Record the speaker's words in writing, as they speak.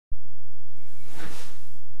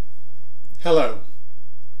Hello,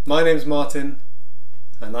 my name's Martin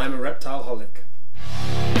and I'm a reptile-holic.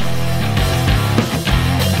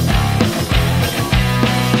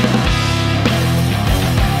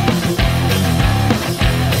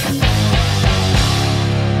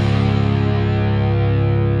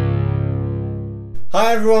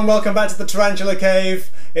 Hi everyone, welcome back to the Tarantula Cave.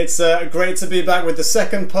 It's great to be back with the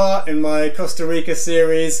second part in my Costa Rica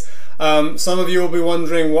series. Some of you will be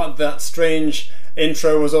wondering what that strange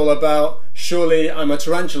intro was all about. Surely I'm a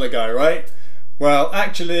tarantula guy, right? Well,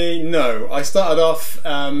 actually, no. I started off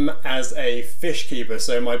as a fish keeper,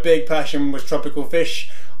 so my big passion was tropical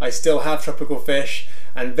fish. I still have tropical fish,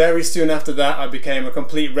 and very soon after that I became a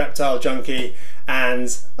complete reptile junkie,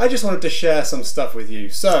 and I just wanted to share some stuff with you.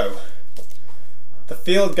 So, the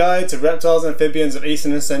Field Guide to Reptiles and Amphibians of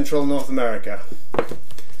Eastern and Central North America.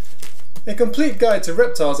 A complete guide to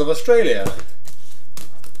reptiles of Australia.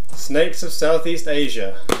 Snakes of Southeast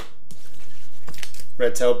Asia.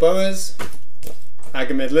 Red-tailed boas.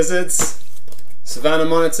 Agamid lizards. Savannah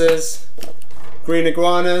monitors. Green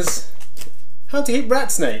iguanas. How to eat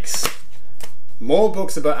rat snakes. More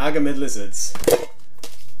books about agamid lizards.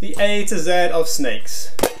 The A to Z of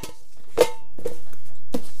snakes.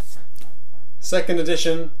 Second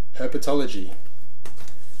edition, Herpetology.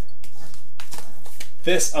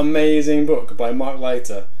 This amazing book by Mark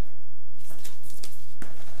Leiter.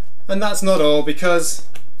 And that's not all, because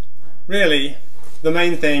really the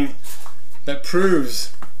main thing that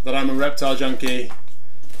proves that I'm a reptile junkie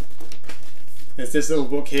is this little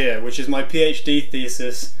book here, which is my PhD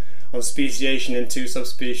thesis on speciation in two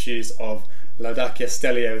subspecies of Laudakia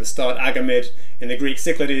stelio, the starred agamid in the Greek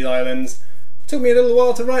Cyclades Islands. Took me a little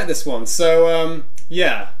while to write this one, so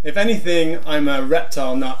yeah, if anything, I'm a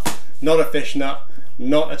reptile nut, not a fish nut,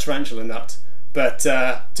 not a tarantula nut. But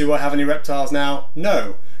do I have any reptiles now?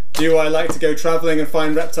 No. Do I like to go travelling and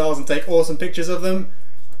find reptiles and take awesome pictures of them?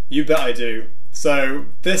 You bet I do. So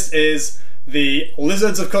this is the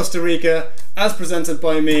Lizards of Costa Rica, as presented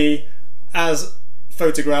by me, as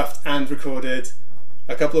photographed and recorded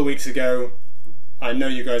a couple of weeks ago. I know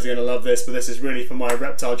you guys are going to love this, but this is really for my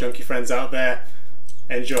reptile junkie friends out there.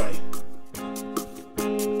 Enjoy.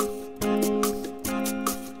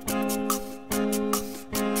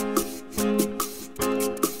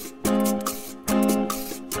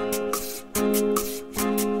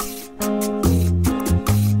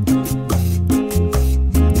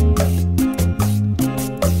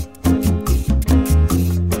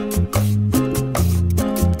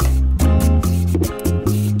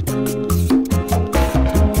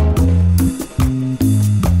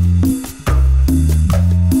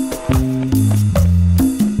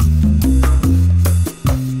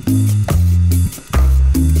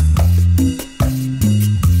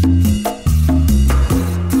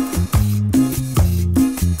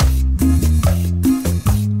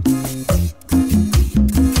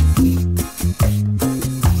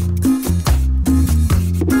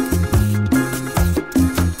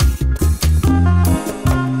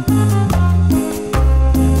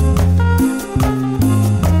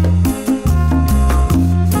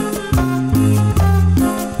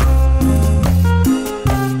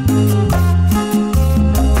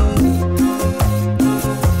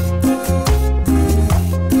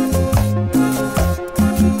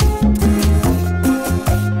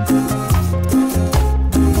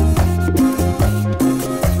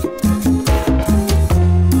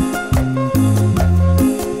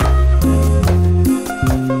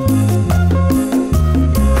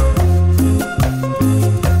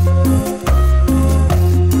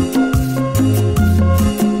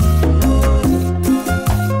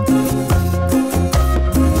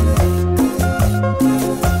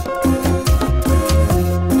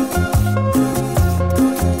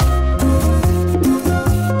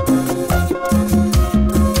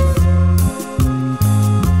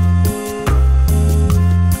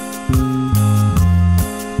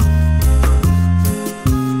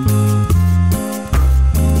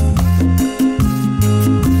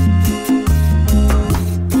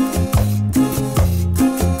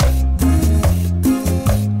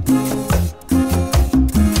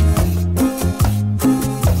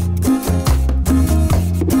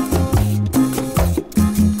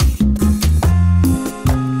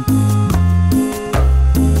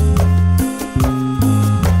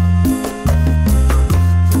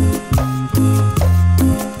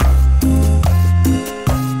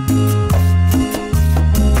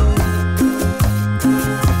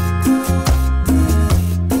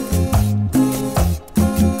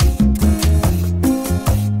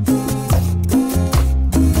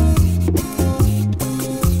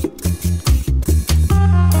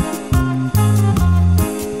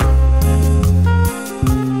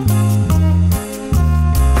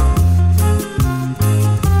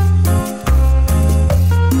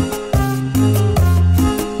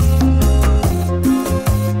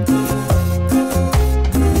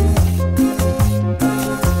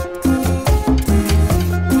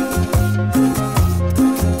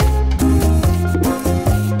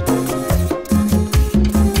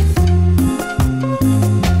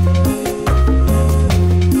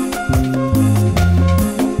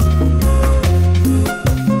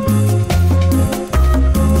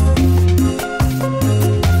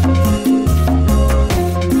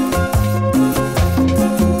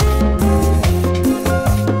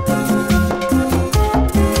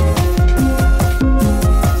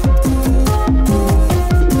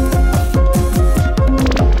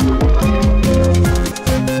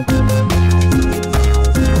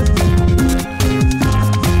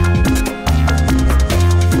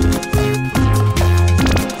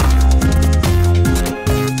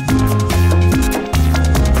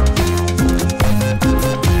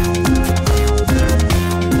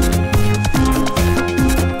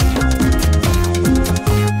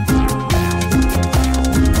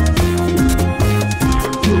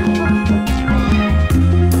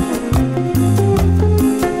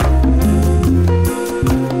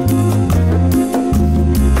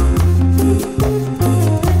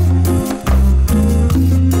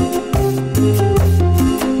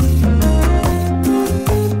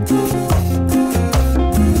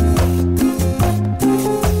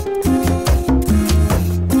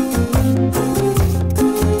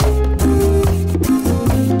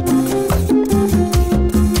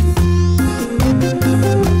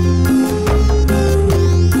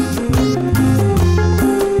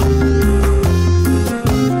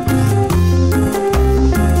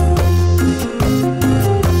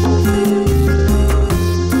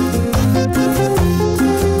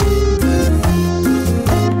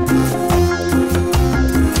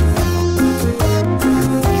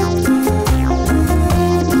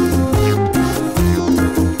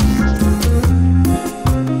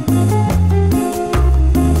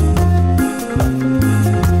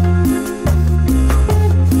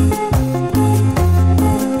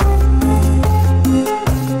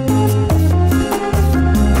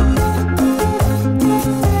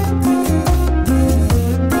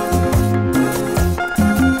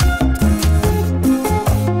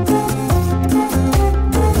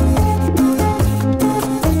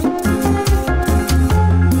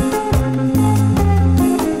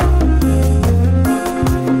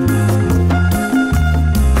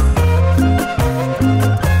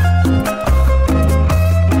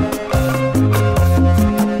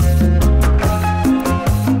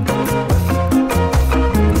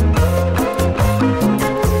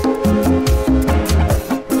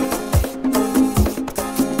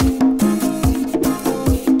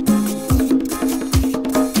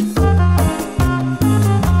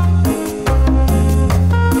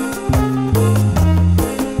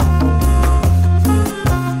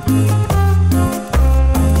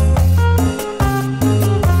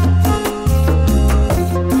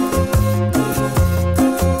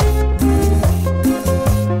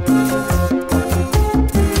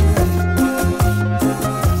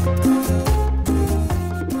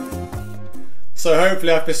 So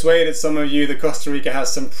hopefully I've persuaded some of you that Costa Rica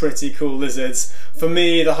has some pretty cool lizards. For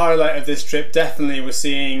me, the highlight of this trip definitely was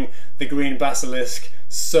seeing the green basilisk.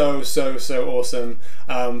 So awesome.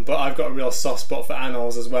 But I've got a real soft spot for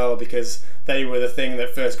anoles as well, because they were the thing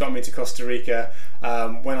that first got me to Costa Rica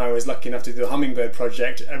when I was lucky enough to do the hummingbird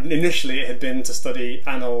project. Initially it had been to study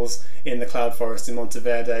anoles in the cloud forest in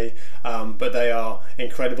Monteverde, but they are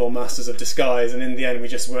incredible masters of disguise, and in the end we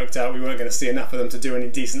just worked out we weren't going to see enough of them to do any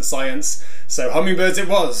decent science, so hummingbirds it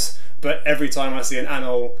was. But every time I see a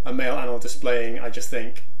male anole displaying, I just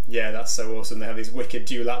think, yeah, that's so awesome. They have these wicked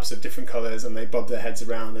dewlaps of different colours and they bob their heads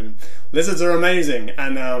around, and lizards are amazing.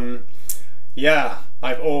 And yeah,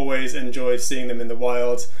 I've always enjoyed seeing them in the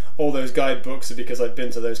wild. All those guidebooks are because I've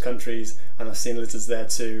been to those countries and I've seen lizards there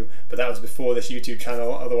too, but that was before this YouTube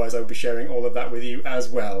channel, otherwise I would be sharing all of that with you as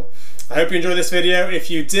well. I hope you enjoyed this video. If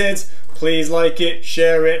you did, please like it,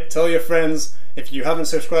 share it, tell your friends. If you haven't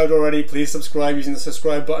subscribed already, please subscribe using the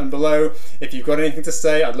subscribe button below. If you've got anything to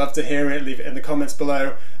say, I'd love to hear it. Leave it in the comments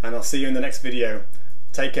below, and I'll see you in the next video.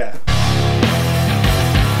 Take care.